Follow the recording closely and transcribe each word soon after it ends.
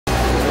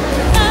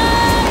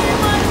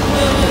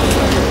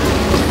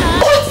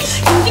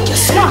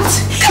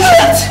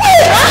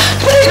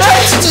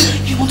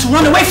to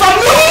run away from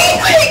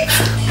me? Wait!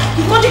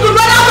 You thought you could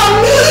run out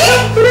on me?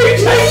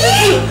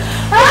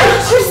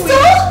 Crystal?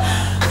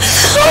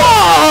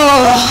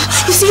 Oh,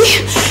 you see,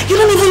 you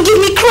don't even give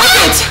me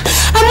credit.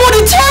 I'm more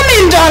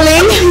determined,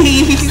 darling.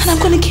 Please. And I'm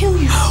gonna kill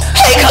you.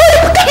 Hey,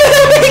 God,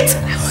 wait.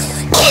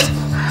 God,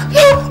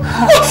 no.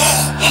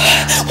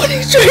 What are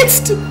you trying to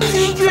do?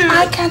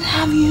 I can't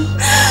have you.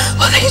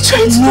 What are you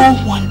trying to do? No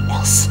one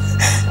else will.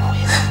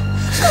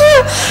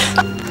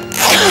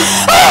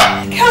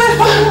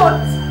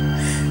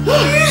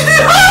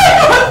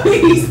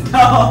 Please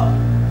stop.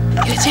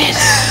 You did.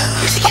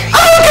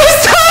 Oh,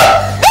 stop!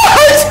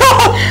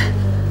 Stop!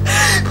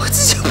 What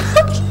is your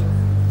problem?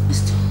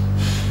 Mister,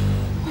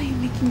 why are you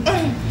making me?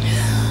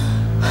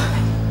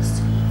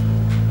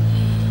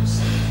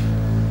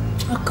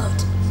 Oh God.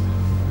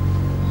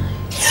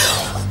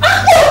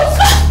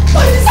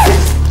 What is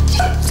this?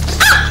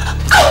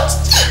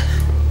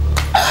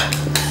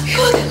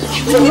 God,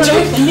 what are you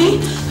doing for me?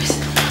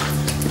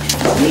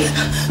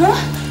 Huh?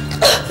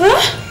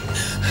 Huh?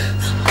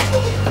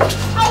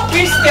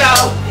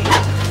 Crystal!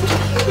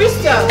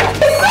 Crystal!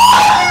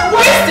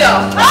 Crystal!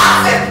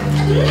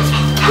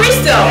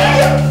 Crystal!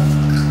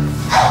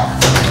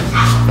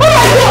 Oh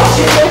my gosh!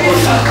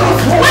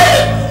 What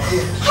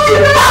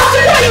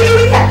are you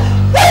doing here?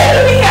 What are you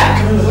doing here?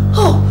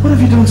 Oh, what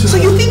have you done to her? So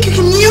you think you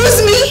can use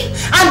me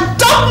and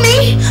dump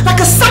me like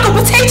a sack of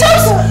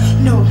potatoes?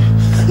 No.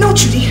 No,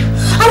 Judy.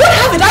 I won't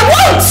have it. I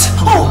won't!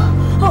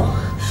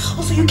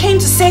 Oh, so you came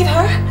to save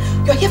her?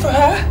 You're here for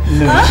her?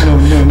 No, huh?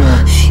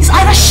 no. It's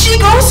either she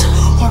goes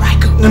or I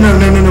go.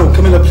 No,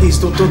 Camilla, please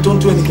don't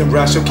do anything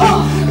rash, okay?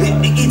 Oh.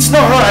 It's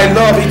not her I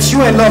love, it's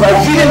you I love. I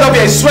really love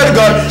you, I swear to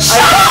God. Shut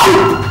up!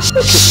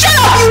 Shut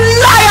up, you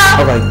liar!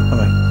 Alright.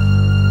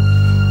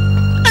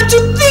 And to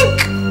think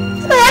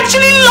that I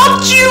actually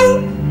loved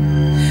you!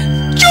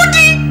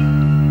 Judy!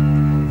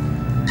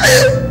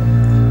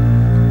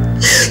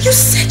 You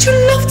said you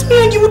loved me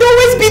and you would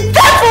always be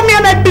there for me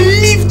and I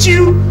believed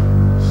you.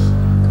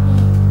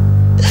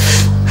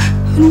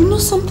 And you know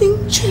something,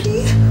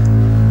 Judy?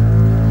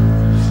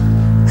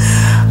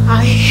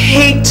 I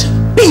hate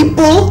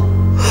people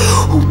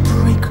who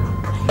break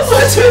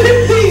promises.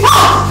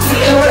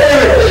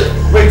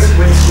 Wait.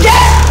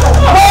 Yes!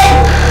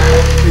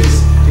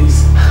 Please.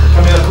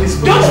 Camilla, please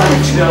put Don't try to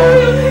down.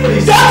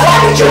 Please. Don't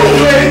try to Don't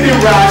do anything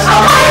rash.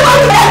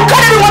 I'm gonna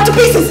cut everyone to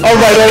pieces.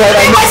 Alright.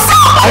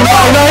 I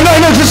know.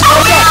 Just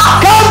calm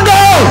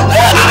down.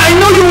 I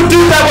know you would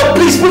do that, but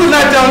please put the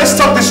knife down. Let's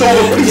talk this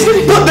over. Please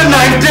put the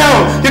knife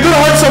down. You're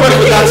gonna hurt somebody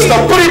with that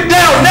stuff. Put it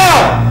down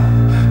now.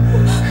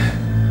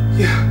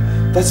 Yeah,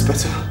 that's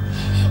better.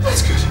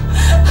 That's good.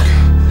 Okay.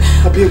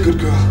 I'll be a good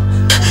girl.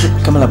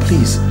 Camilla,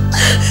 please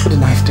put the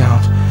knife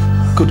down.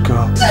 Good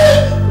girl.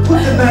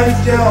 Put the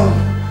knife down.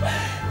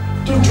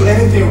 Don't do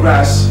anything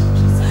rash.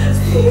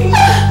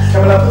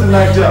 Camilla, put the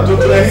knife down. Don't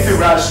do anything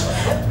rash.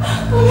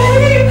 Camilla,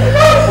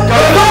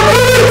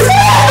 don't do it!